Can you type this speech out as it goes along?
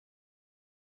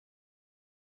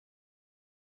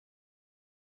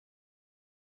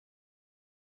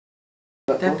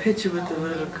That picture with the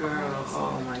little girl,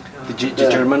 oh my God. The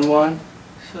German one?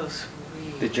 So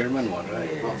sweet. The German one, right?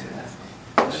 Yeah.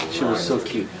 She was so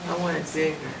cute. I want it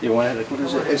bigger. You wanted it? What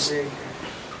is it? It's bigger.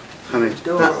 Honey,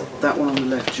 that one on the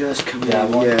left just come in.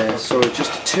 Yeah, sorry,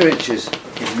 just 2 inches.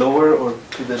 Is lower or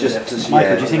to the left?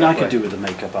 Michael, do you think I could do with a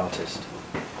makeup artist?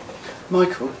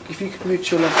 Michael, if you could move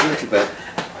to your left a little bit.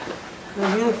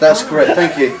 No, you look That's fine. correct,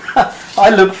 thank you. I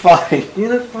look fine. You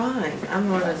look fine. I'm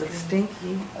the one that looks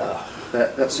stinky.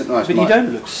 That's a nice. But you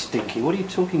don't look stinky. What are you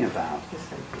talking about? Yes,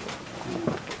 I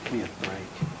do. Give me a break.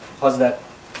 How's that?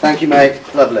 Thank you, mate.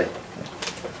 Lovely.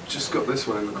 Just got this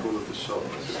one in the corner of the shop.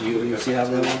 You see how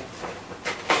that one?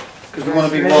 Because we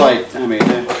want to be wide, I mean.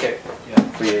 Okay. Yeah.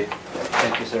 For you.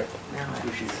 Thank you, sir. Now I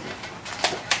Appreciate it.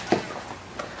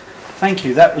 Thank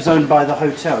you. That was owned by the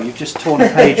hotel. You've just torn a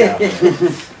page out.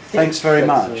 Thanks very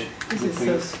much. This is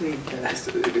so sweet.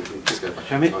 Just go back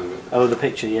Show me. in time a bit. Oh, the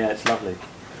picture. Yeah, it's lovely.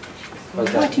 How's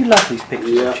Why that? do you love these pictures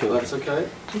Yeah, of children? that's okay.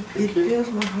 It fills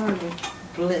my heart with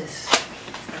bliss.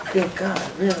 I feel God,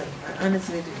 really. I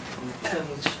honestly do. Tell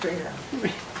you straight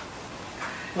out.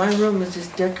 My room is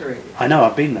just decorated. I know.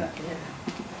 I've been there. Yeah.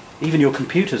 Even your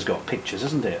computer's got pictures,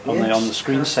 isn't it? On the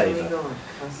Constantly screensaver. going,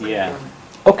 constantly Yeah. going.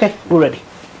 Okay, we're ready.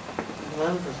 I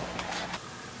love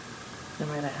them.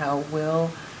 No matter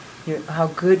how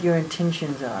good your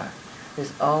intentions are,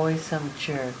 there's always some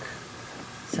jerk,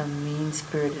 some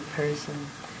mean-spirited person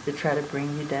to try to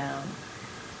bring you down.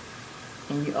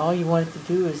 And all you wanted to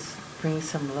do is bring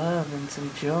some love and some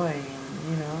joy,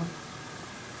 and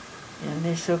and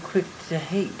they're so quick to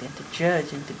hate and to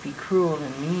judge and to be cruel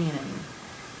and mean,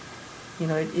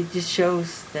 and it just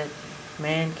shows that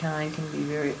mankind can be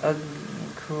very ugly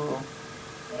and cruel.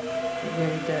 It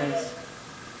really does.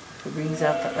 It brings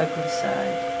out the ugly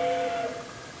side.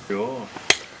 Sure.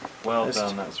 Well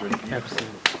done, that's really beautiful.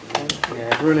 Absolutely.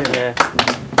 Yeah, brilliant. Yeah.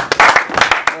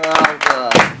 Well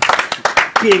done.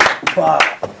 Big part.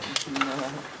 No,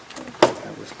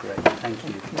 That was great. Thank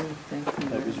you. thank you.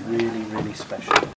 That was really, really special.